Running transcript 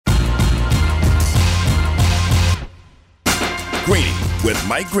Greeny with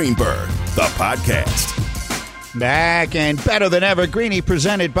Mike Greenberg, the podcast. Back and better than ever, Greeny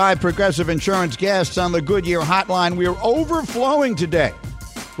presented by Progressive Insurance. Guests on the Goodyear Hotline. We're overflowing today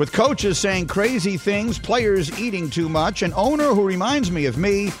with coaches saying crazy things, players eating too much, an owner who reminds me of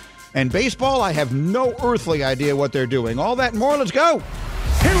me, and baseball, I have no earthly idea what they're doing. All that and more, let's go.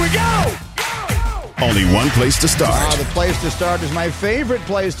 Here we go! Only one place to start. The place to start is my favorite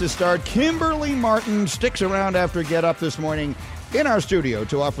place to start. Kimberly Martin sticks around after Get Up this morning in our studio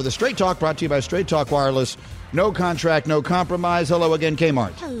to offer the Straight Talk, brought to you by Straight Talk Wireless. No contract, no compromise. Hello again,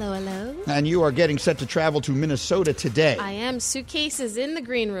 Kmart. Hello, hello. And you are getting set to travel to Minnesota today. I am. Suitcases in the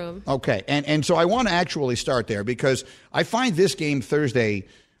green room. Okay, and so I want to actually start there because I find this game Thursday,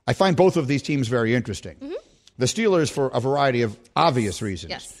 I find both of these teams very interesting. Mm-hmm. The Steelers for a variety of obvious reasons.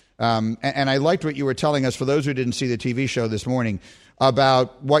 Yes. And I liked what you were telling us, for those who didn't see the TV show this morning,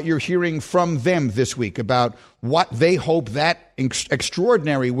 about what you're hearing from them this week, about what they hope that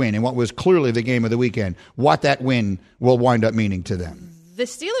extraordinary win, and what was clearly the game of the weekend, what that win will wind up meaning to them. The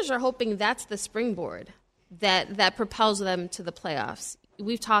Steelers are hoping that's the springboard that propels them to the playoffs.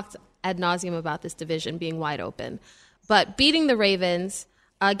 We've talked ad nauseum about this division being wide open. But beating the Ravens,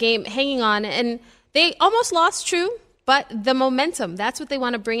 a game hanging on, and they almost lost, true, but the momentum, that's what they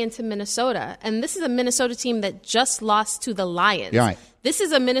want to bring into Minnesota. And this is a Minnesota team that just lost to the Lions. Yeah, right. This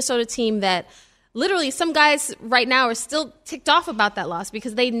is a Minnesota team that literally some guys right now are still ticked off about that loss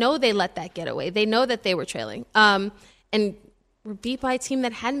because they know they let that get away. They know that they were trailing. And were beat by a team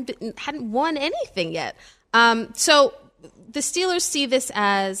that hadn't won anything yet. So the Steelers see this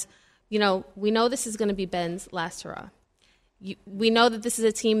as, we know this is going to be Ben's last hurrah. We know that this is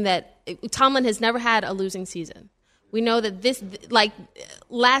a team that Tomlin has never had a losing season. We know that this, like,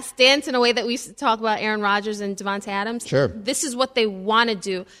 last dance in a way that we used to talk about Aaron Rodgers and Devontae Adams. Sure. This is what they want to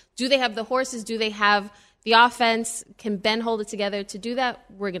do. Do they have the horses? Do they have the offense? Can Ben hold it together to do that?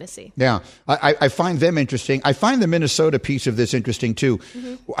 We're going to see. Yeah, I find them interesting. I find the Minnesota piece of this interesting, too.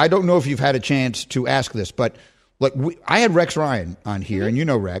 Mm-hmm. I don't know if you've had a chance to ask this, but look, I had Rex Ryan on here, and you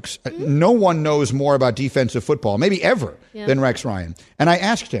know Rex. Mm-hmm. No one knows more about defensive football, maybe ever, than Rex Ryan. And I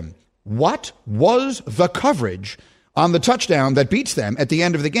asked him, what was the coverage on the touchdown that beats them at the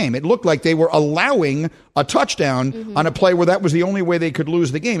end of the game? It looked like they were allowing a touchdown on a play where that was the only way they could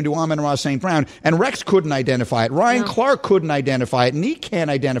lose the game to Amon-Ra St. Brown. And Rex couldn't identify it. Ryan Clark couldn't identify it. And he can't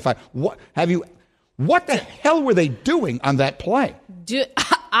identify it. What the hell were they doing on that play?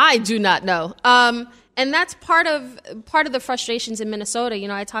 I do not know. And that's part of the frustrations in Minnesota.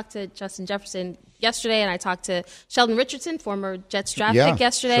 I talked to Justin Jefferson yesterday, and I talked to Sheldon Richardson, former Jets draft pick,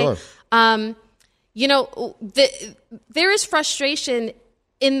 yesterday. Sure. There is frustration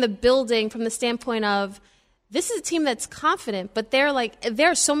in the building from the standpoint of this is a team that's confident, but there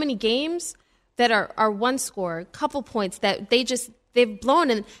are so many games that are one score, a couple points that they've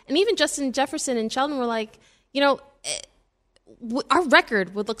blown. And even Justin Jefferson and Sheldon were like, our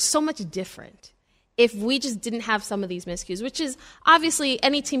record would look so much different if we just didn't have some of these miscues, which is obviously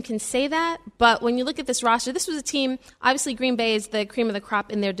any team can say that. But when you look at this roster, this was a team, obviously Green Bay is the cream of the crop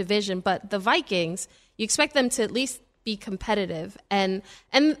in their division, but the Vikings, you expect them to at least be competitive, and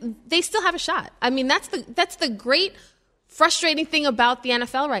they still have a shot. I mean, that's the great frustrating thing about the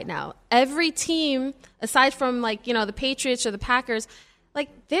NFL right now. Every team, aside from the Patriots or the Packers,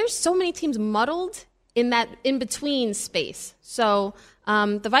 there's so many teams muddled in that in-between space. So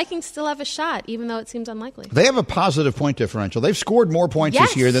the Vikings still have a shot, even though it seems unlikely. They have a positive point differential. They've scored more points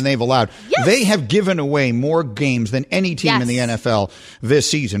this year than they've allowed. Yes. They have given away more games than any team in the NFL this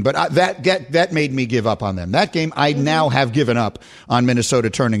season. But that made me give up on them. That game, I now have given up on Minnesota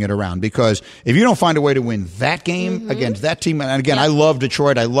turning it around, because if you don't find a way to win that game against that team, and again, I love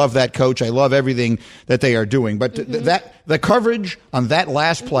Detroit. I love that coach. I love everything that they are doing. But the coverage on that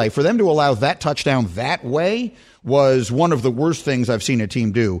last play, for them to allow that touchdown that way, was one of the worst things I've seen a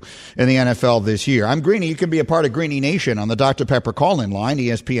team do in the NFL this year. I'm Greeny. You can be a part of Greeny Nation on the Dr. Pepper call-in line,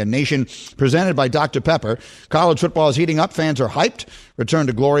 ESPN Nation, presented by Dr. Pepper. College football is heating up. Fans are hyped. Return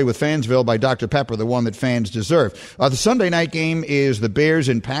to glory with Fansville by Dr. Pepper, the one that fans deserve. The Sunday night game is the Bears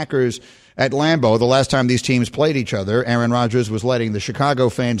and Packers at Lambeau. The last time these teams played each other, Aaron Rodgers was letting the Chicago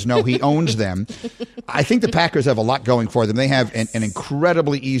fans know he owns them. I think the Packers have a lot going for them. They have an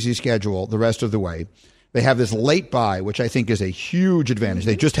incredibly easy schedule the rest of the way. They have this late bye, which I think is a huge advantage.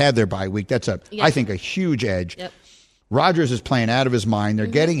 They just had their bye week. That's I think, a huge edge. Yep. Rodgers is playing out of his mind. They're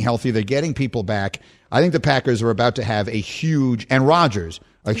getting healthy. They're getting people back. I think the Packers are about to have a huge, and Rodgers,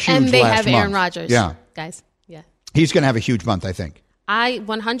 a huge last month. And they have Aaron Rodgers. Yeah. Guys, yeah. He's going to have a huge month, I think. I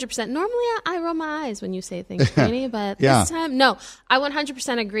 100%. Normally, I roll my eyes when you say things, Greeny, but this time, no. I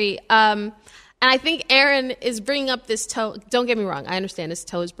 100% agree. And I think Aaron is bringing up this toe. Don't get me wrong. I understand his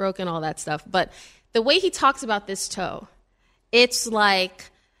toe is broken, all that stuff. But the way he talks about this toe, it's like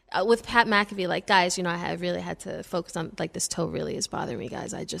with Pat McAfee, like, guys, I really had to focus on, like, this toe really is bothering me,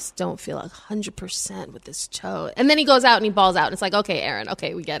 guys. I just don't feel 100% with this toe. And then he goes out and he balls out. And it's like, okay, Aaron,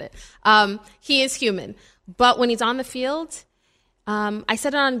 okay, we get it. He is human. But when he's on the field, I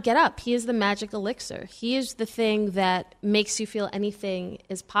said it on Get Up, he is the magic elixir. He is the thing that makes you feel anything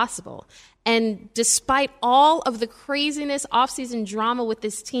is possible. And despite all of the craziness, offseason drama with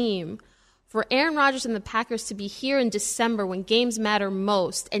this team, for Aaron Rodgers and the Packers to be here in December when games matter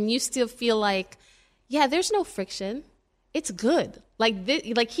most, and you still feel like, yeah, there's no friction. It's good. Like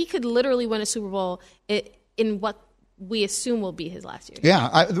he could literally win a Super Bowl in what we assume will be his last year.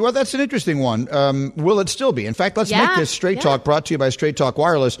 Yeah, well, that's an interesting one. Will it still be? In fact, let's make this Straight Talk, brought to you by Straight Talk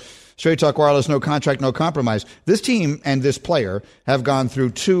Wireless. Straight Talk Wireless, no contract, no compromise. This team and this player have gone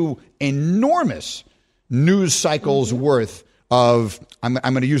through 2 enormous news cycles worth of, I'm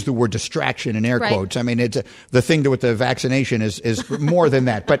going to use the word distraction in air quotes. I mean, it's the thing with the vaccination is more than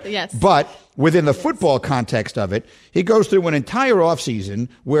that. But yes. But within the football context of it, he goes through an entire offseason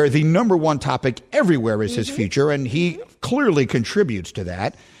where the number one topic everywhere is his future, and he clearly contributes to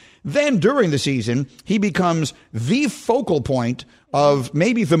that. Then during the season, he becomes the focal point of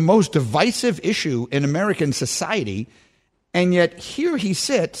maybe the most divisive issue in American society. And yet here he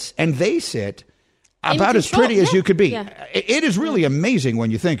sits and they sit about as pretty as you could be. Yeah. It is really amazing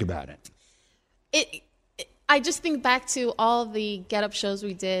when you think about it. I just think back to all the Get Up shows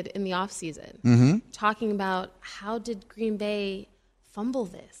we did in the offseason, talking about how did Green Bay fumble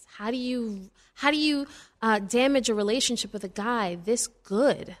this? How do you damage a relationship with a guy this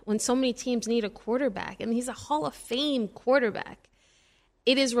good when so many teams need a quarterback? And he's a Hall of Fame quarterback.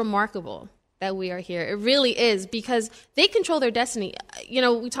 It is remarkable that we are here. It really is, because they control their destiny.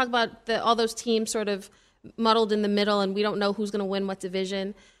 We talk about all those teams sort of muddled in the middle and we don't know who's going to win what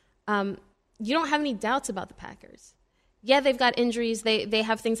division. You don't have any doubts about the Packers. Yeah, they've got injuries. They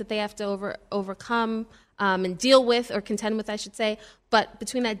have things that they have to overcome and deal with, or contend with, I should say. But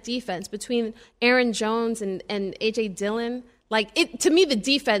between that defense, between Aaron Jones and A.J. Dillon, to me, the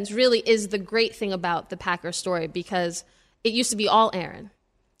defense really is the great thing about the Packers story, because it used to be all Aaron.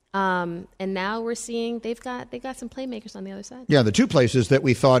 And now we're seeing they've got some playmakers on the other side. Yeah, the 2 places that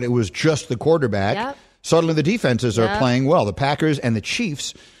we thought it was just the quarterback, suddenly the defenses are playing well. The Packers and the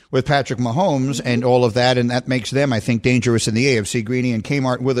Chiefs with Patrick Mahomes and all of that, and that makes them, I think, dangerous in the AFC. Greeny and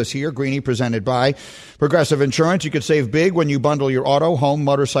Kmart with us here. Greeny, presented by Progressive Insurance. You could save big when you bundle your auto, home,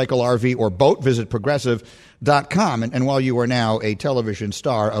 motorcycle, RV, or boat. Visit Progressive.com. And while you are now a television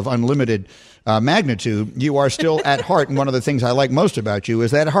star of unlimited magnitude, you are still at heart, and one of the things I like most about you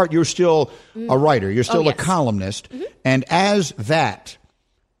is that at heart you're still a writer. You're still a columnist. And as that,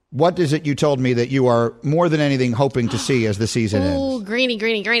 what is it you told me that you are more than anything hoping to see as the season ends? Ooh,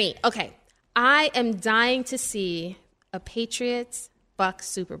 Greeny. Okay. I am dying to see a Patriots-Bucs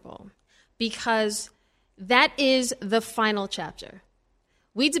Super Bowl, because that is the final chapter.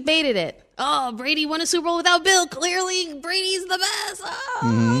 We debated it. Oh, Brady won a Super Bowl without Bill. Clearly, Brady's the best.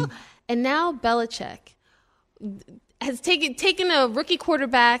 Oh. And now Belichick has taken a rookie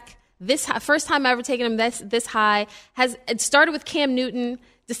quarterback, first time I've ever taken him this high. It started with Cam Newton,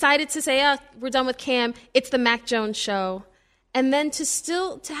 decided to say, we're done with Cam. It's the Mac Jones show. And then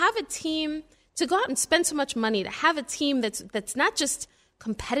to have a team, to go out and spend so much money, to have a team that's not just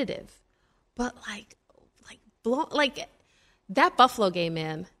competitive, but like that Buffalo game,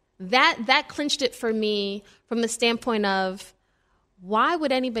 man, that clinched it for me from the standpoint of, why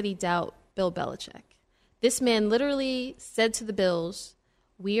would anybody doubt Bill Belichick? This man literally said to the Bills,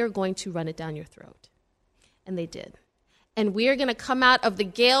 we are going to run it down your throat. And they did. And we are going to come out of the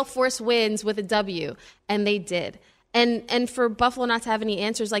gale force winds with a W. And they did. And for Buffalo not to have any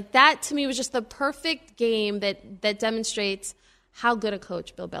answers, like that to me was just the perfect game that demonstrates how good a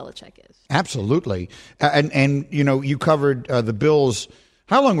coach Bill Belichick is. Absolutely. And you covered the Bills.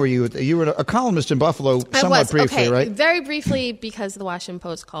 How long were you? You were a columnist in Buffalo somewhat briefly, right? Very briefly, because the Washington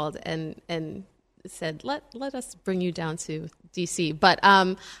Post called and said, let us bring you down to D.C. But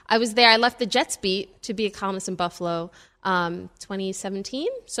I was there. I left the Jets beat to be a columnist in Buffalo 2017.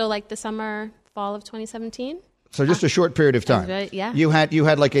 So like the fall of 2017. So just a short period of time. Right, yeah. You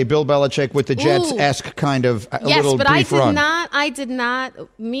had like a Bill Belichick with the Jets-esque kind of little brief run. I did not.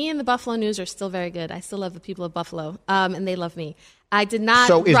 Me and the Buffalo News are still very good. I still love the people of Buffalo, and they love me. I did not.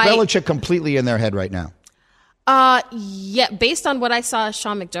 So is Belichick completely in their head right now? Yeah. Based on what I saw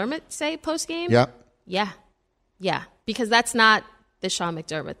Sean McDermott say post game. Yeah. Because that's not the Sean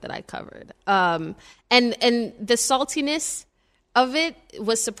McDermott that I covered. And the saltiness of it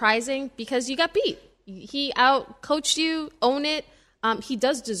was surprising because you got beat. He out-coached you, own it. He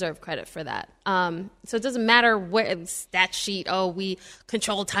does deserve credit for that. So it doesn't matter where stat sheet. Oh, we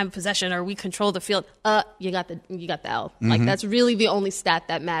control time of possession or we control the field. You got the L. Mm-hmm. Like that's really the only stat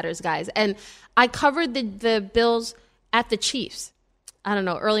that matters, guys. And I covered the Bills at the Chiefs. I don't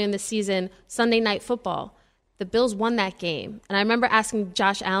know, early in the season, Sunday Night Football. The Bills won that game. And I remember asking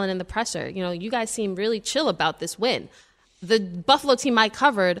Josh Allen in the presser, you guys seem really chill about this win. The Buffalo team I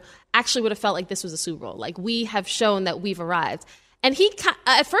covered actually would have felt like this was a Super Bowl. Like, we have shown that we've arrived. And he,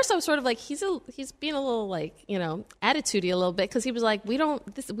 at first I was sort of like, he's being a little attitudey a little bit, because he was like, we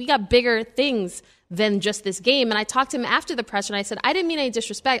got bigger things than just this game. And I talked to him after the presser and I said, I didn't mean any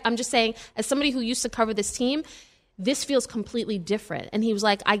disrespect. I'm just saying, as somebody who used to cover this team, this feels completely different. And he was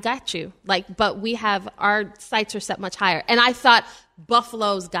like, I got you. But our sights are set much higher. And I thought,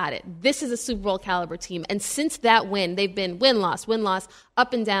 Buffalo's got it. This is a Super Bowl caliber team. And since that win, they've been win-loss,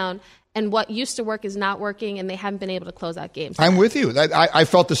 up and down. And what used to work is not working, and they haven't been able to close out games. I'm with you. I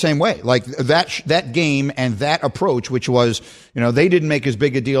felt the same way. Like that game and that approach, which was, they didn't make as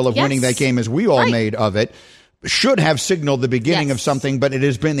big a deal of winning that game as we all made of it, should have signaled the beginning of something, but it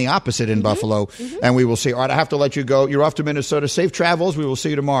has been the opposite in Buffalo, and we will see. All right, I have to let you go. You're off to Minnesota. Safe travels. We will see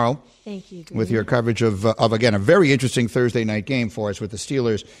you tomorrow. Thank you. With your coverage of again, a very interesting Thursday night game for us with the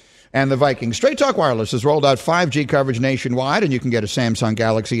Steelers and the Vikings. Straight Talk Wireless has rolled out 5G coverage nationwide, and you can get a Samsung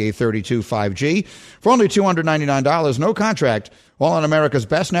Galaxy A32 5G for only $299, no contract, all on America's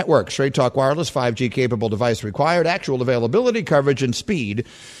best network. Straight Talk Wireless, 5G-capable device required. Actual availability, coverage, and speed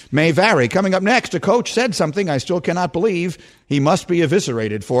may vary. Coming up next, a coach said something I still cannot believe. He must be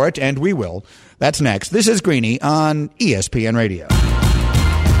eviscerated for it, and we will. That's next. This is Greeny on ESPN Radio.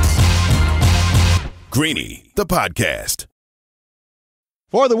 Greeny, the podcast.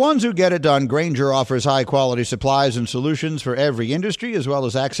 For the ones who get it done, Grainger offers high-quality supplies and solutions for every industry, as well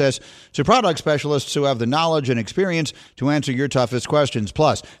as access to product specialists who have the knowledge and experience to answer your toughest questions.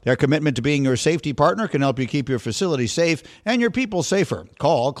 Plus, their commitment to being your safety partner can help you keep your facility safe and your people safer.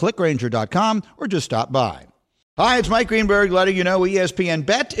 Call clickgrainger.com or just stop by. Hi, it's Mike Greenberg letting you know ESPN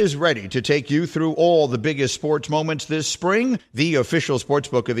Bet is ready to take you through all the biggest sports moments this spring. The official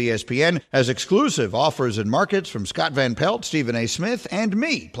sportsbook of ESPN has exclusive offers and markets from Scott Van Pelt, Stephen A. Smith, and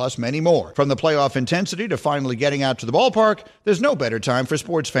me, plus many more. From the playoff intensity to finally getting out to the ballpark, there's no better time for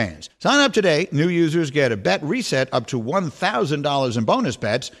sports fans. Sign up today. New users get a bet reset up to $1,000 in bonus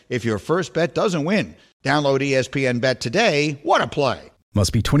bets if your first bet doesn't win. Download ESPN Bet today. What a play.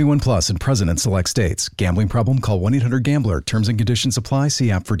 Must be 21 plus and present in select states. Gambling problem? Call 1-800-GAMBLER. Terms and conditions apply.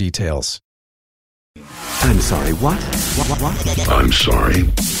 See app for details. I'm sorry, what? I'm sorry,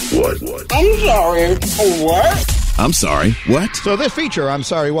 what? I'm sorry, what? I'm sorry, what? So this feature, I'm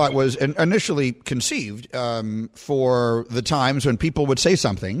sorry, what, was initially conceived for the times when people would say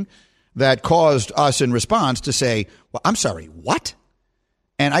something that caused us in response to say, well, I'm sorry, what?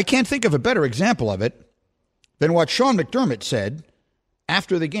 And I can't think of a better example of it than what Sean McDermott said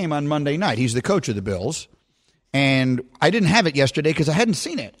after the game on Monday night. He's the coach of the Bills, and I didn't have it yesterday because I hadn't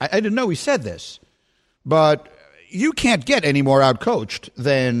seen it. I didn't know he said this, but you can't get any more outcoached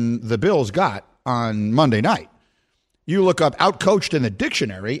than the Bills got on Monday night. You look up outcoached in the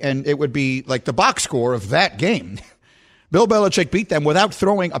dictionary, and it would be like the box score of that game. Bill Belichick beat them without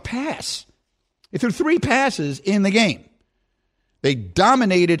throwing a pass. He threw 3 passes in the game. They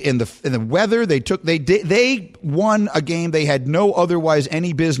dominated in the weather. They won a game they had no otherwise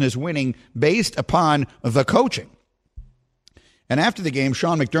any business winning based upon the coaching. And after the game,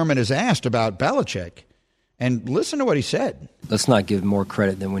 Sean McDermott is asked about Belichick, and listen to what he said. Let's not give more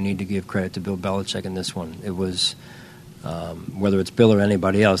credit than we need to give credit to Bill Belichick in this one. It was, whether it's Bill or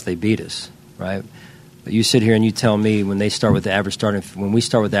anybody else, they beat us, right? But you sit here and you tell me when we start with the average starting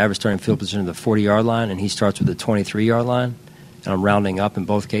field position of the 40-yard line, and he starts with the 23-yard line. And I'm rounding up in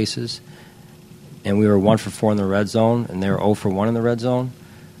both cases, and we were 1 for 4 in the red zone, and they were 0 for 1 in the red zone.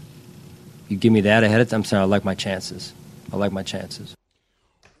 You give me that ahead of time, I'm saying I like my chances.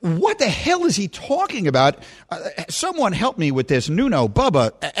 What the hell is he talking about? Someone help me with this. Nuno,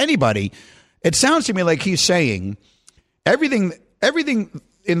 Bubba, anybody. It sounds to me like he's saying everything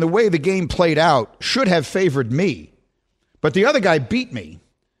in the way the game played out should have favored me, but the other guy beat me.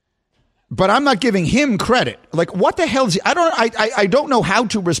 But I'm not giving him credit. Like, what the hell is he? I don't know how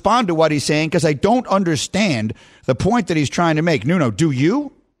to respond to what he's saying because I don't understand the point that he's trying to make. Nuno, do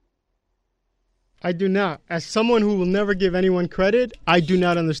you? I do not. As someone who will never give anyone credit, I do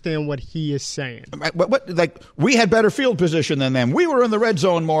not understand what he is saying. Like, we had better field position than them. We were in the red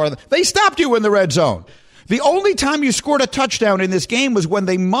zone more. They stopped you in the red zone. The only time you scored a touchdown in this game was when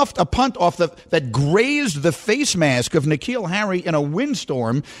they muffed a punt off that grazed the face mask of N'Keal Harry in a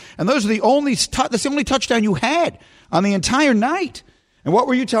windstorm, and those are that's the only touchdown you had on the entire night. And what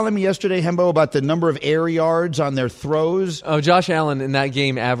were you telling me yesterday, Hembo, about the number of air yards on their throws? Oh, Josh Allen in that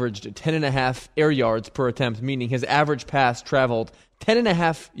game averaged 10.5 air yards per attempt, meaning his average pass traveled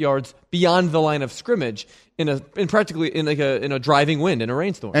 10.5 yards beyond the line of scrimmage in a driving wind in a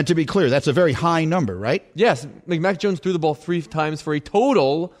rainstorm. And to be clear, that's a very high number, right? Yes, Mac Jones threw the ball 3 times for a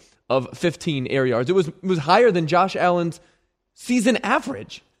total of 15 air yards. It was higher than Josh Allen's season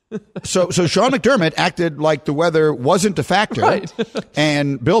average. So Sean McDermott acted like the weather wasn't a factor, right.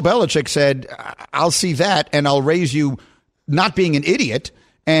 And Bill Belichick said, "I'll see that, and I'll raise you not being an idiot,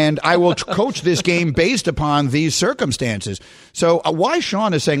 and I will coach this game based upon these circumstances." So why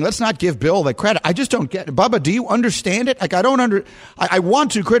Sean is saying, let's not give Bill the credit, I just don't get it. Bubba, do you understand it? Like, I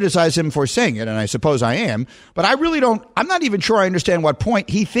want to criticize him for saying it, and I suppose I am, but I really don't. I'm not even sure I understand what point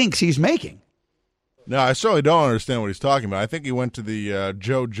he thinks he's making. No, I certainly don't understand what he's talking about. I think he went to the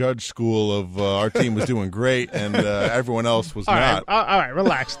Joe Judge school of our team was doing great and everyone else was not. All right,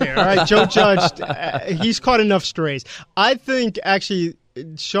 relax there. All right, Joe Judge, he's caught enough strays. I think, actually,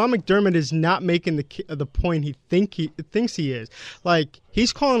 Sean McDermott is not making the point he thinks he is. Like,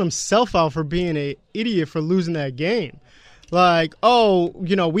 he's calling himself out for being an idiot for losing that game. Like,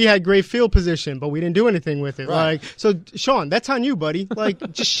 we had great field position, but we didn't do anything with it. Right. Like, so, Sean, that's on you, buddy.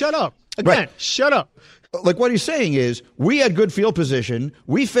 Like, just shut up. Again, right. Shut up. Like, what he's saying is, we had good field position,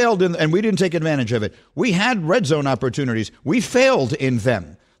 we failed and we didn't take advantage of it. We had red zone opportunities, we failed in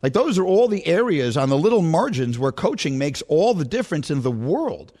them. Like, those are all the areas on the little margins where coaching makes all the difference in the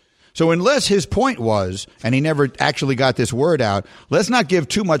world. So unless his point was, and he never actually got this word out, let's not give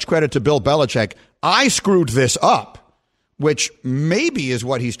too much credit to Bill Belichick. I screwed this up, which maybe is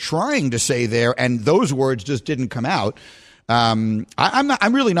what he's trying to say there, and those words just didn't come out. I'm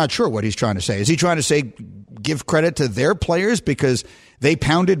really not sure what he's trying to say. Is he trying to say give credit to their players because they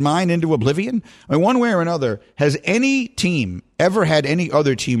pounded mine into oblivion? I mean, one way or another, has any team ever had any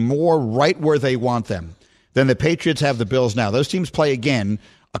other team more right where they want them than the Patriots have the Bills now? Those teams play again,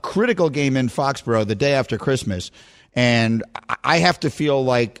 a critical game in Foxborough the day after Christmas, and I have to feel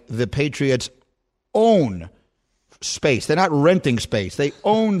like the Patriots own space. They're not renting space. They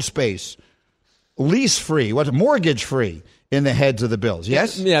own space. Lease-free, mortgage-free in the heads of the Bills,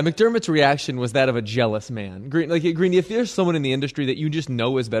 yes? Yeah, McDermott's reaction was that of a jealous man. Greeny, if there's someone in the industry that you just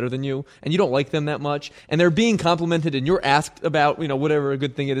know is better than you, and you don't like them that much, and they're being complimented, and you're asked about, whatever a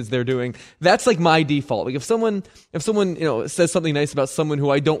good thing it is they're doing, that's like my default. Like, if someone says something nice about someone who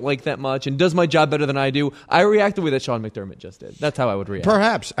I don't like that much and does my job better than I do, I react the way that Sean McDermott just did. That's how I would react.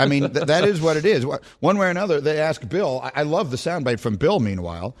 Perhaps. I mean, that is what it is. One way or another, they ask Bill. I love the soundbite from Bill,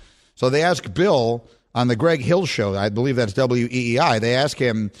 meanwhile. So they ask Bill on the Greg Hill show, I believe that's WEEI, they ask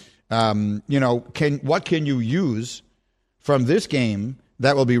him, what can you use from this game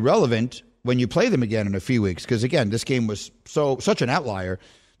that will be relevant when you play them again in a few weeks? Because, again, this game was such an outlier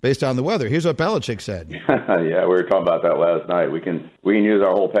based on the weather. Here's what Belichick said. Yeah, we were talking about that last night. We can use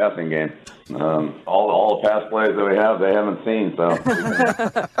our whole passing game. All the pass plays that we have, they haven't seen, so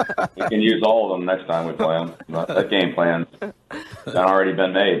we can use all of them next time we play them. That game plan's already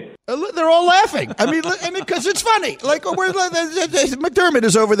been made. They're all laughing. I mean, because it's funny. Like, McDermott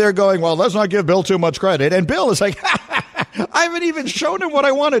is over there going, well, let's not give Bill too much credit. And Bill is like, I haven't even shown him what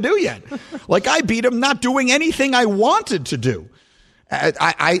I want to do yet. Like, I beat him not doing anything I wanted to do.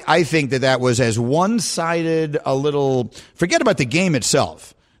 I think that was as one-sided a little. Forget about the game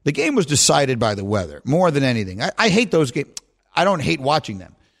itself. The game was decided by the weather more than anything. I hate those games. I don't hate watching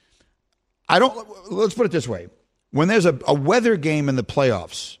them. Let's put it this way. When there's a weather game in the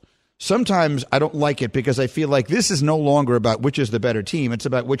playoffs, sometimes I don't like it because I feel like this is no longer about which is the better team. It's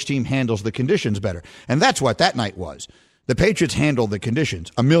about which team handles the conditions better. And that's what that night was. The Patriots handled the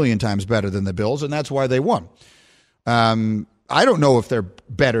conditions 1,000,000 times better than the Bills, and that's why they won. I don't know if they're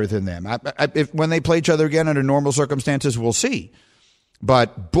better than them. When they play each other again under normal circumstances, we'll see.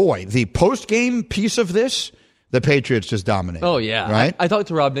 But, boy, the post-game piece of this, the Patriots just dominate. Oh, yeah. Right? I talked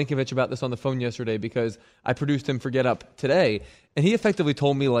to Rob Ninkovich about this on the phone yesterday because I produced him for Get Up today, and he effectively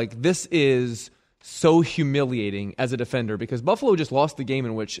told me, like, this is so humiliating as a defender because Buffalo just lost the game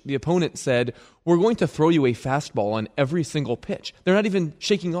in which the opponent said, we're going to throw you a fastball on every single pitch. They're not even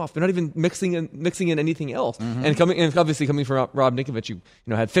shaking off. They're not even mixing in anything else. And obviously coming from Rob Ninkovich, you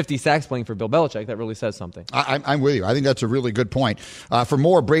had 50 sacks playing for Bill Belichick. That really says something. I'm with you. I think that's a really good point. For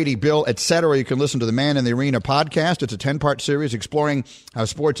more Brady, Bill, etc., you can listen to the Man in the Arena podcast. It's a 10-part series exploring how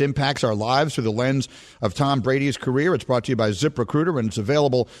sports impacts our lives through the lens of Tom Brady's career. It's brought to you by ZipRecruiter, and it's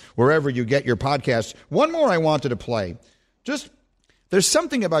available wherever you get your podcasts. One more I wanted to play. There's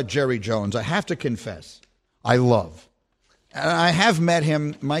something about Jerry Jones, I have to confess, I love. And I have met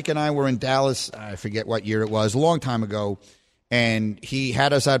him. Mike and I were in Dallas, I forget what year it was, a long time ago, and he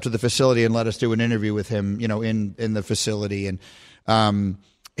had us out to the facility and let us do an interview with him, in the facility. And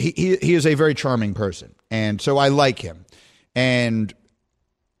he is a very charming person, and so I like him. And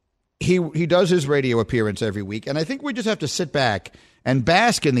he does his radio appearance every week, and I think we just have to sit back and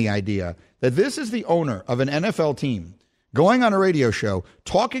bask in the idea that this is the owner of an NFL team going on a radio show,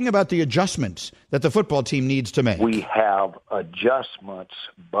 talking about the adjustments that the football team needs to make. We have adjustments,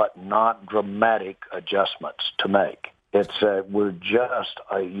 but not dramatic adjustments to make. We're just,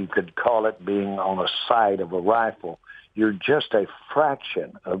 you could call it being on a sight of a rifle. You're just a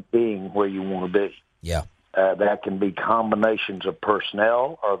fraction of being where you want to be. Yeah. That can be combinations of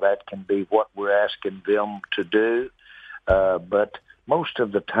personnel, or that can be what we're asking them to do. But most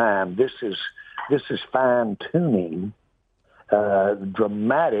of the time, this is fine-tuning.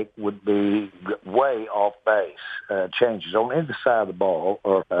 Dramatic would be way off base changes on either side of the ball,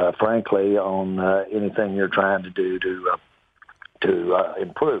 or frankly on anything you're trying to do to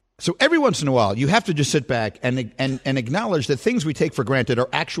improve. So every once in a while, you have to just sit back and acknowledge that things we take for granted are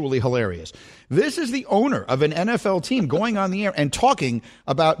actually hilarious. This is the owner of an NFL team going on the air and talking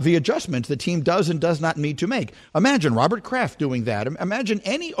about the adjustments the team does and does not need to make. Imagine Robert Kraft doing that. Imagine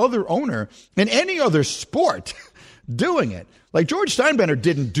any other owner in any other sport doing it. Like George Steinbrenner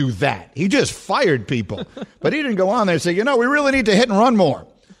didn't do that. He just fired people. But he didn't go on there and say, we really need to hit and run more.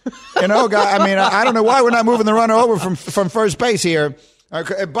 I don't know why we're not moving the runner over from first base here.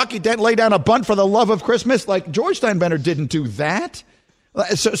 Bucky Dent lay down a bunt for the love of Christmas. Like George Steinbrenner didn't do that.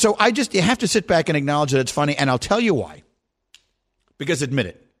 So you have to sit back and acknowledge that it's funny. And I'll tell you why. Because admit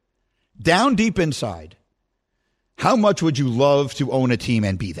it, down deep inside, how much would you love to own a team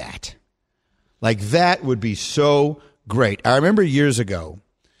and be that? Like that would be so great. I remember years ago,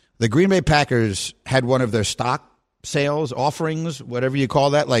 the Green Bay Packers had one of their stock sales, offerings, whatever you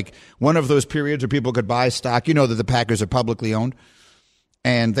call that, like one of those periods where people could buy stock. You know that the Packers are publicly owned.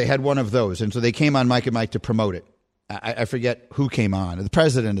 And they had one of those. And so they came on Mike and Mike to promote it. I forget who came on. The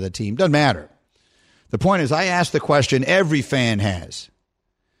president of the team. Doesn't matter. The point is, I asked the question every fan has.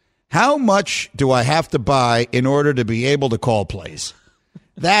 How much do I have to buy in order to be able to call plays?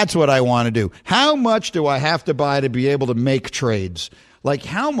 That's what I want to do. How much do I have to buy to be able to make trades? Like,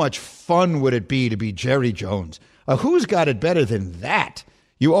 how much fun would it be to be Jerry Jones? Who's got it better than that?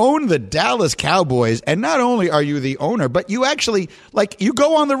 You own the Dallas Cowboys, and not only are you the owner, but you actually, you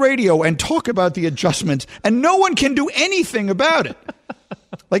go on the radio and talk about the adjustments, and no one can do anything about it.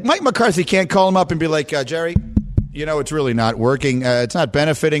 Like, Mike McCarthy can't call him up and be like, Jerry, it's really not working. It's not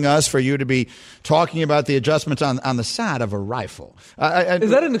benefiting us for you to be talking about the adjustments on the side of a rifle.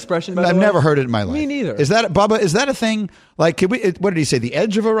 Is that an expression, by the I've way? never heard it in my life. Me neither. Is that, Bubba, is that a thing? Like, what did he say? The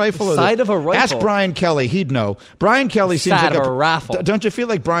edge of a rifle? Side of a rifle. Ask Brian Kelly. He'd know. Brian Kelly seems side like of a rifle. Don't you feel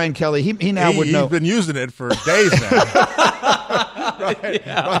like Brian Kelly? He now would know. He's been using it for days now.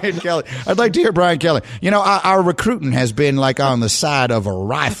 Brian Kelly. I'd like to hear Brian Kelly. Our recruiting has been like on the side of a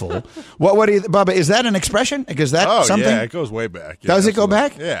rifle. What do you, Bubba, is that an expression? Is that something? Yeah, it goes way back. Yeah, Does it go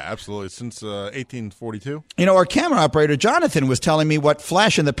back? Yeah, absolutely. Since 1842. Our camera operator, Jonathan, was telling me what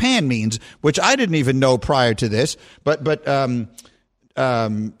flash in the pan means, which I didn't even know prior to this. But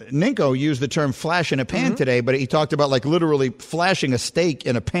Ninko used the term flash in a pan today, but he talked about literally flashing a steak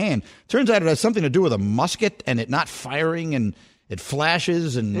in a pan. Turns out it has something to do with a musket and it not firing, and it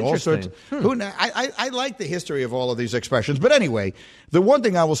flashes and all sorts. I like the history of all of these expressions. But anyway, the one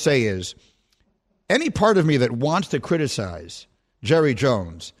thing I will say is any part of me that wants to criticize Jerry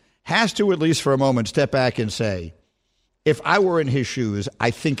Jones has to, at least for a moment, step back and say, if I were in his shoes,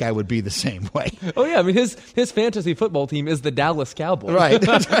 I think I would be the same way. Oh, yeah. I mean, his fantasy football team is the Dallas Cowboys. Right.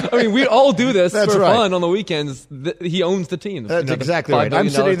 I mean, we all do this That's for right. fun on the weekends. He owns the team. That's exactly right.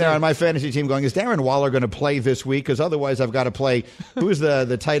 I'm sitting there on my fantasy team going, is Darren Waller going to play this week? Because otherwise I've got to play, who's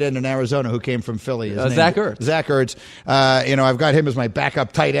the tight end in Arizona who came from Philly? Zach Ertz. Zach Ertz. I've got him as my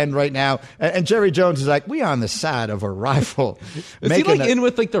backup tight end right now. And Jerry Jones is like, we on the side of a rifle. Is he in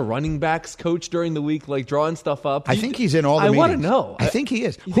with the running backs coach during the week, drawing stuff up? I think he's he's in all the meetings? I want to know. I think he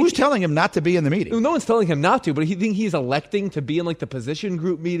is. Who's telling him not to be in the meeting? No one's telling him not to, but I think he's electing to be in like the position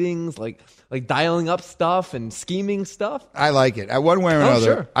group meetings, like dialing up stuff and scheming stuff. I like it. One way or another,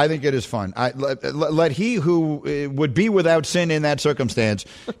 sure. I think it is fun. Let he who would be without sin in that circumstance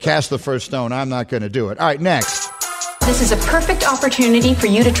cast the first stone. I'm not going to do it. All right, next. This is a perfect opportunity for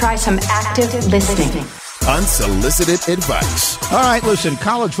you to try some active listening. Unsolicited advice. All right, listen,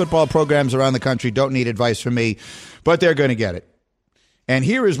 college football programs around the country don't need advice from me, but they're going to get it. And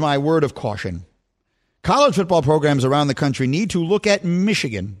here is my word of caution. College football programs around the country need to look at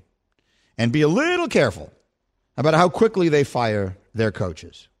Michigan and be a little careful about how quickly they fire their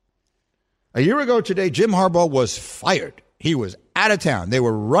coaches. A year ago today, Jim Harbaugh was fired. He was out of town. They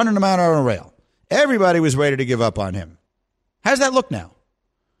were running him out on a rail. Everybody was ready to give up on him. How's that look now?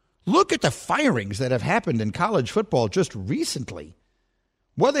 Look at the firings that have happened in college football just recently.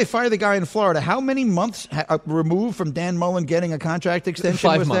 Well, they fired the guy in Florida. How many months removed from Dan Mullen getting a contract extension?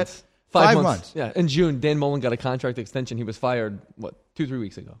 5 months. 5 months. Yeah. In June, Dan Mullen got a contract extension. He was fired, 2-3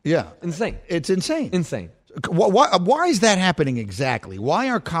 weeks ago? Yeah. Insane. It's insane. Insane. Why is that happening exactly? Why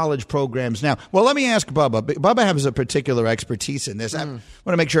are college programs now? Well, let me ask Bubba. Bubba has a particular expertise in this. I want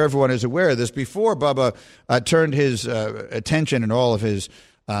to make sure everyone is aware of this. Before Bubba turned his attention and all of his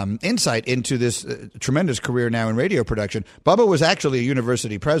insight into this tremendous career now in radio production, Bubba was actually a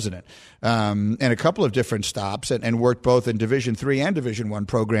university president in a couple of different stops and worked both in Division III and Division I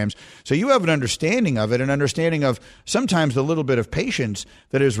programs. So you have an understanding of it, an understanding of sometimes the little bit of patience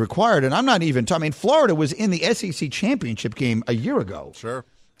that is required. And I'm not even talking. I mean, Florida was in the SEC championship game a year ago. Sure.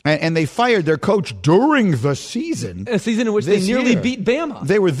 And they fired their coach during the season. A season in which they nearly beat Bama.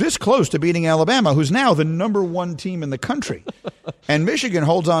 They were this close to beating Alabama, who's now the number one team in the country. And Michigan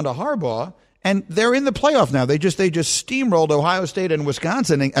holds on to Harbaugh, and they're in the playoff now. They just steamrolled Ohio State and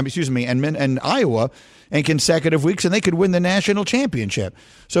Wisconsin, and Iowa in consecutive weeks, and they could win the national championship.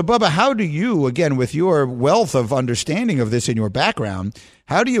 So, Bubba, how do you, again, with your wealth of understanding of this in your background,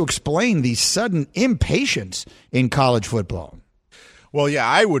 how do you explain the sudden impatience in college football? Well, yeah,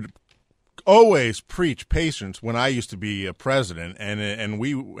 I would always preach patience when I used to be a president, and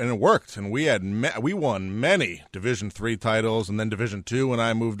it worked. And we won many Division III titles, and then Division II when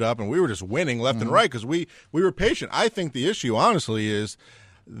I moved up, and we were just winning left and right because we were patient. I think the issue, honestly, is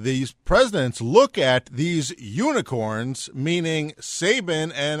these presidents look at these unicorns, meaning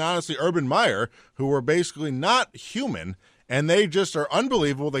Saban and honestly Urban Meyer, who are basically not human, and they just are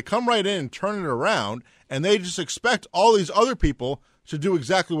unbelievable. They come right in and turn it around, and they just expect all these other people to do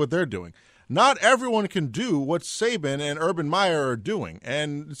exactly what they're doing. Not everyone can do what Saban and Urban Meyer are doing.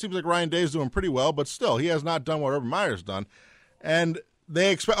 And it seems like Ryan Day is doing pretty well, but still, he has not done what Urban Meyer's done. And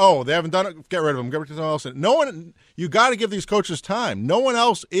they expect, they haven't done it, get rid of him, get rid of someone else. You got to give these coaches time. No one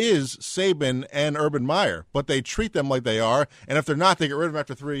else is Saban and Urban Meyer, but they treat them like they are. And if they're not, they get rid of them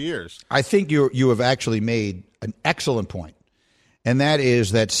after 3 years. I think you have actually made an excellent point. And that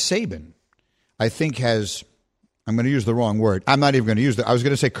is that Saban, I think, has, I'm going to use the wrong word. I'm not even going to use that. I was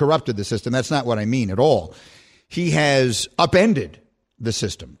going to say corrupted the system. That's not what I mean at all. He has upended the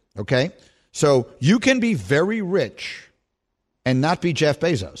system, okay? So you can be very rich and not be Jeff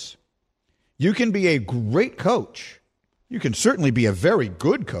Bezos. You can be a great coach. You can certainly be a very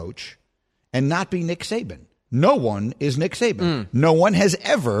good coach and not be Nick Saban. No one is Nick Saban. No one has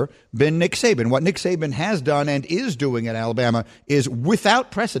ever been Nick Saban. What Nick Saban has done and is doing at Alabama is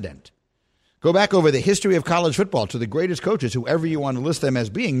without precedent. Go back over the history of college football to the greatest coaches, whoever you want to list them as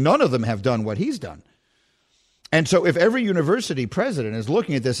being. None of them have done what he's done. And so if every university president is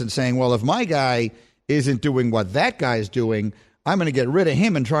looking at this and saying, well, if my guy isn't doing what that guy is doing, I'm going to get rid of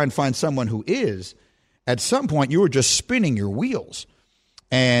him and try and find someone who is, at some point you are just spinning your wheels.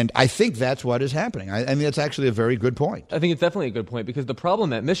 And I think that's what is happening. I mean, that's actually a very good point. I think it's definitely a good point because the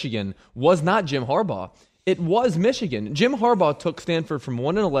problem at Michigan was not Jim Harbaugh. It was Michigan. Jim Harbaugh took Stanford from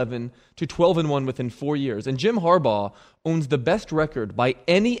 1-11 to 12-1 within 4 years. And Jim Harbaugh owns the best record by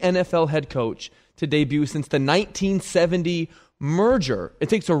any NFL head coach to debut since the 1970 merger. It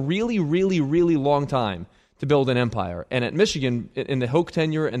takes a really, really, really long time to build an empire. And at Michigan, in the Hoke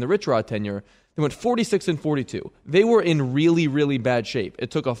tenure and the Rich Rod tenure, they went 46-42. They were in really, really bad shape.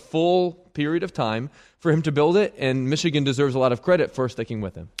 It took a full period of time for him to build it, and Michigan deserves a lot of credit for sticking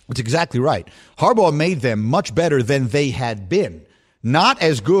with him. That's exactly right. Harbaugh made them much better than they had been. Not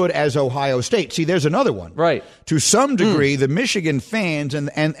as good as Ohio State. See, there's another one. Right. To some degree, the Michigan fans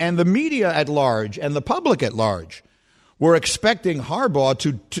and the media at large and the public at large were expecting Harbaugh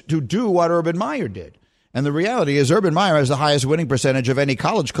to do what Urban Meyer did. And the reality is Urban Meyer has the highest winning percentage of any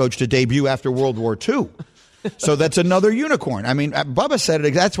college coach to debut after World War II. So that's another unicorn. I mean, Bubba said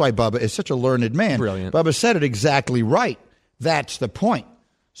it. That's why Bubba is such a learned man. Brilliant. Bubba said it exactly right. That's the point.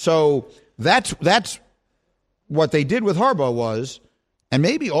 So that's what they did with Harbaugh was, and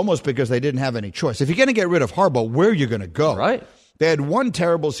maybe almost because they didn't have any choice. If you're going to get rid of Harbaugh, where are you going to go? Right. They had one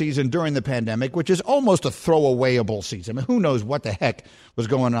terrible season during the pandemic, which is almost a throwawayable season. I mean, who knows what the heck was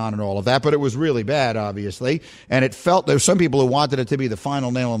going on and all of that, but it was really bad, obviously. And it felt there were some people who wanted it to be the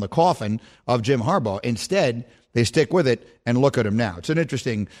final nail in the coffin of Jim Harbaugh. Instead, they stick with it and look at him now. It's an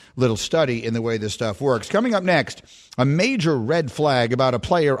interesting little study in the way this stuff works. Coming up next, a major red flag about a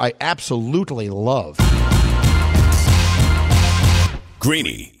player I absolutely love.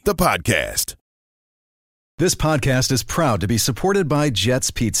 Greeny, the podcast. This podcast is proud to be supported by Jets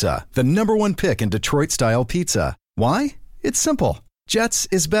Pizza, the #1 pick in Detroit-style pizza. Why? It's simple. Jets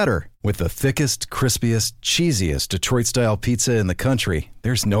is better. With the thickest, crispiest, cheesiest Detroit-style pizza in the country,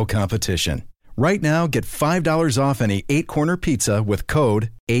 there's no competition. Right now, get $5 off any 8-corner pizza with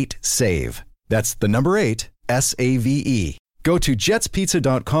code 8SAVE. That's the number 8, S-A-V-E. Go to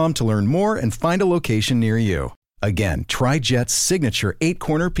jetspizza.com to learn more and find a location near you. Again, try Jet's signature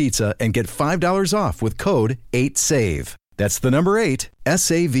 8-corner pizza and get $5 off with code 8SAVE. That's the number 8,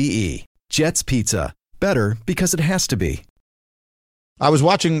 S-A-V-E. Jet's Pizza. Better because it has to be. I was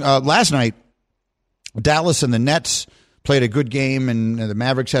watching last night, Dallas and the Nets played a good game, and the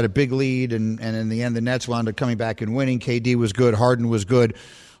Mavericks had a big lead, and in the end, the Nets wound up coming back and winning. KD was good. Harden was good.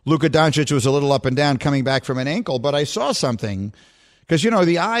 Luka Doncic was a little up and down coming back from an ankle, but I saw something, because,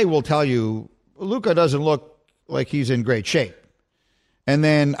 the eye will tell you Luka doesn't look like he's in great shape. And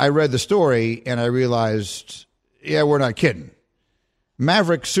then I read the story and I realized, yeah, we're not kidding.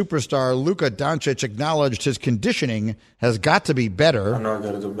 Maverick superstar Luka Doncic acknowledged his conditioning has got to be better. I know I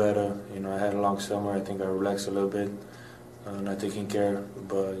got to do better. I had a long summer. I think I relaxed a little bit, not taking care,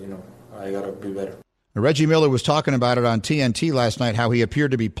 but, I got to be better. Reggie Miller was talking about it on TNT last night, how he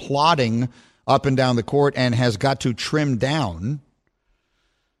appeared to be plodding up and down the court and has got to trim down.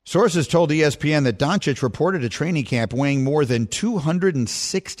 Sources told ESPN that Doncic reported at training camp weighing more than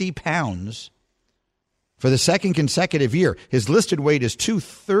 260 pounds for the second consecutive year. His listed weight is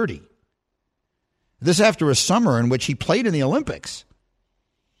 230. This after a summer in which he played in the Olympics.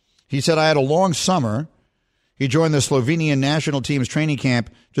 He said, I had a long summer. He joined the Slovenian national team's training camp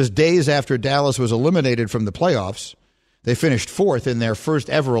just days after Dallas was eliminated from the playoffs. They finished 4th in their first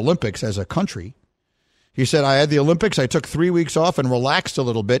ever Olympics as a country. He said, I had the Olympics. I took 3 weeks off and relaxed a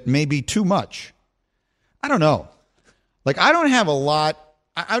little bit, maybe too much. I don't know. I don't have a lot.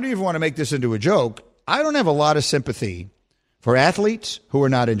 I don't even want to make this into a joke. I don't have a lot of sympathy for athletes who are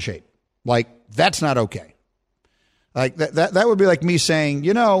not in shape. That's not okay. That would be like me saying,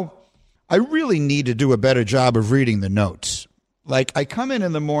 I really need to do a better job of reading the notes. I come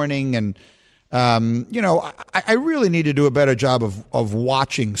in the morning and, I really need to do a better job of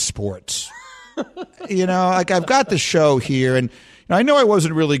watching sports. I've got the show here, and I know I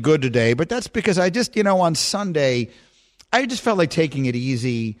wasn't really good today, but that's because I just, on Sunday, I just felt like taking it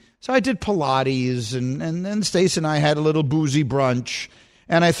easy. So I did Pilates, and then Stace and I had a little boozy brunch,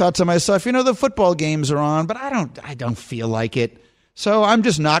 and I thought to myself, the football games are on, but I don't feel like it. So I'm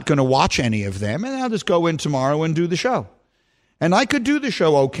just not going to watch any of them, and I'll just go in tomorrow and do the show. And I could do the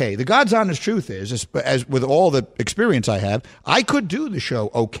show okay. The God's honest truth is, as with all the experience I have, I could do the show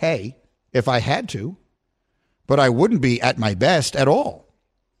okay if I had to, but I wouldn't be at my best at all.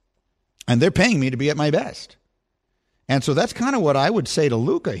 And they're paying me to be at my best. And so that's kind of what I would say to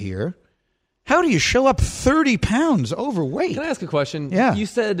Luka here. How do you show up 30 pounds overweight? Can I ask a question? Yeah. You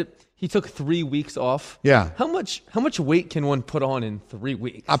said he took 3 weeks off. Yeah. How much weight can one put on in 3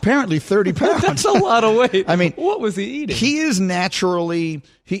 weeks? Apparently 30 pounds. That's a lot of weight. I mean, what was he eating? He is naturally,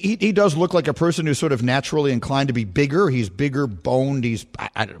 he does look like a person who's sort of naturally inclined to be bigger. He's bigger boned. He's,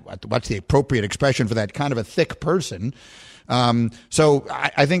 I don't know, what's the appropriate expression for that kind of a thick person. So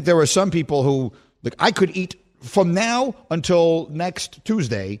I think there were some people who, I could eat from now until next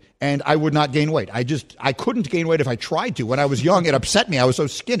Tuesday, and I would not gain weight. I couldn't gain weight if I tried to. When I was young, it upset me. I was so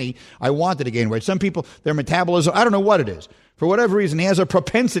skinny, I wanted to gain weight. Some people, their metabolism, I don't know what it is. For whatever reason, he has a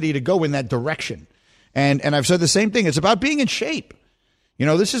propensity to go in that direction. And I've said the same thing. It's about being in shape.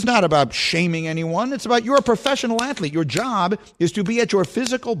 This is not about shaming anyone. It's about you're a professional athlete. Your job is to be at your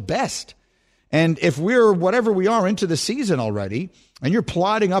physical best. And if we're whatever we are into the season already, and you're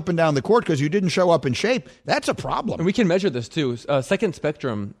plodding up and down the court because you didn't show up in shape, that's a problem. And we can measure this too. Second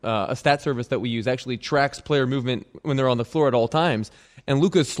Spectrum, a stat service that we use, actually tracks player movement when they're on the floor at all times. And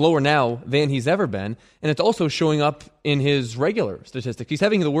Luka's slower now than he's ever been. And it's also showing up in his regular statistics. He's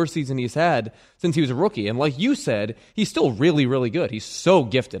having the worst season he's had since he was a rookie. And like you said, he's still really, really good. He's so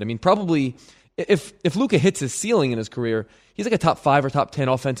gifted. I mean, probably if Luka hits his ceiling in his career, he's like a top 5 or top 10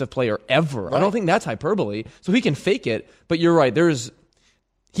 offensive player ever. Right. I don't think that's hyperbole. So he can fake it, but you're right.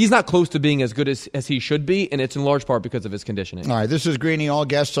 He's not close to being as good as he should be, and it's in large part because of his conditioning. All right, this is Greeny, all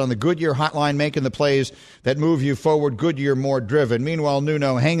guests on the Goodyear Hotline, making the plays that move you forward. Goodyear, more driven. Meanwhile,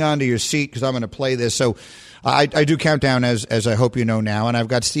 Nuno, hang on to your seat because I'm going to play this. So I do countdown, as I hope you know now, and I've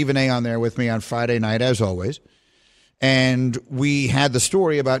got Stephen A. on there with me on Friday night, as always. And we had the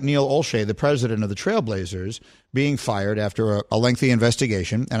story about Neil Olshey, the president of the Trailblazers, being fired after a lengthy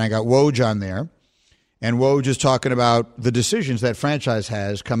investigation, and I got Woj on there. And Woj is talking about the decisions that franchise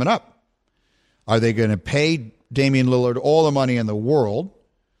has coming up. Are they going to pay Damian Lillard all the money in the world,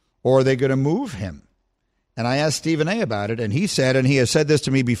 or are they going to move him? And I asked Stephen A. about it, and he said, and he has said this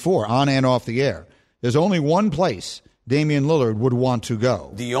to me before, on and off the air, there's only one place Damian Lillard would want to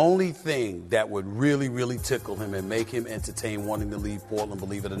go. The only thing that would really, really tickle him and make him entertain wanting to leave Portland,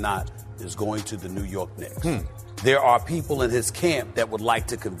 believe it or not, is going to the New York Knicks. There are people in his camp that would like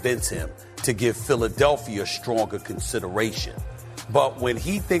to convince him to give Philadelphia stronger consideration. But when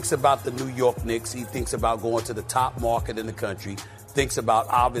he thinks about the New York Knicks, he thinks about going to the top market in the country, thinks about,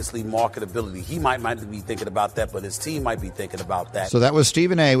 obviously, marketability. He might be thinking about that, but his team might be thinking about that. So that was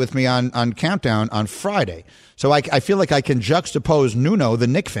Stephen A. with me on Countdown on Friday. So I feel like I can juxtapose Nuno, the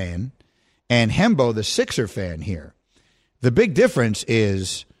Knick fan, and Hembo, the Sixer fan here. The big difference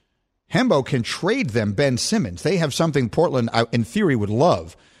is Hembo can trade them Ben Simmons. They have something Portland, in theory, would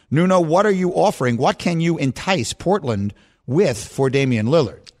love. Nuno, what are you offering? What can you entice Portland with for Damian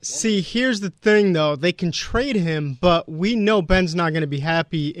Lillard? See, here's the thing, though. They can trade him, but we know Ben's not going to be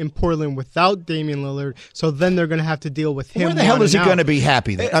happy in Portland without Damian Lillard, so then they're going to have to deal with him. Where the hell is he going to be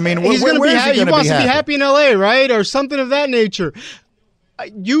happy then? I mean, he's going to be happy. He wants to be happy in L.A., right, or something of that nature.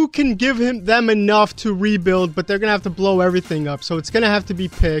 You can give them enough to rebuild, but they're going to have to blow everything up. So it's going to have to be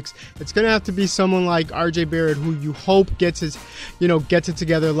picks. It's going to have to be someone like R.J. Barrett, who you hope gets it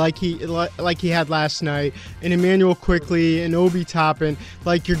together like he had last night, and Emmanuel Quickley and Obi Toppin.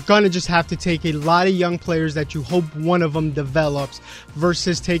 Like, you're going to just have to take a lot of young players that you hope one of them develops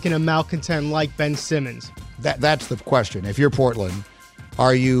versus taking a malcontent like Ben Simmons. That's the question. If you're Portland,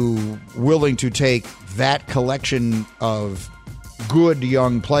 are you willing to take that collection of good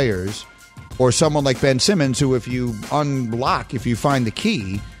young players, or someone like Ben Simmons, who, if you find the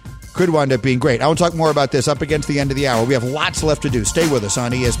key, could wind up being great? I want to talk more about this up against the end of the hour. We have lots left to do. Stay with us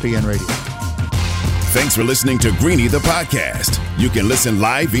on ESPN Radio. Thanks for listening to Greeny the podcast. You can listen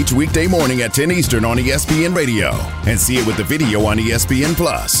live each weekday morning at 10 Eastern on ESPN Radio and see it with the video on ESPN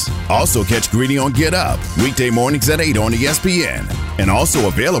Plus. Also catch Greeny on Get Up weekday mornings at 8 on ESPN, and also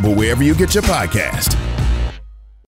available wherever you get your podcast.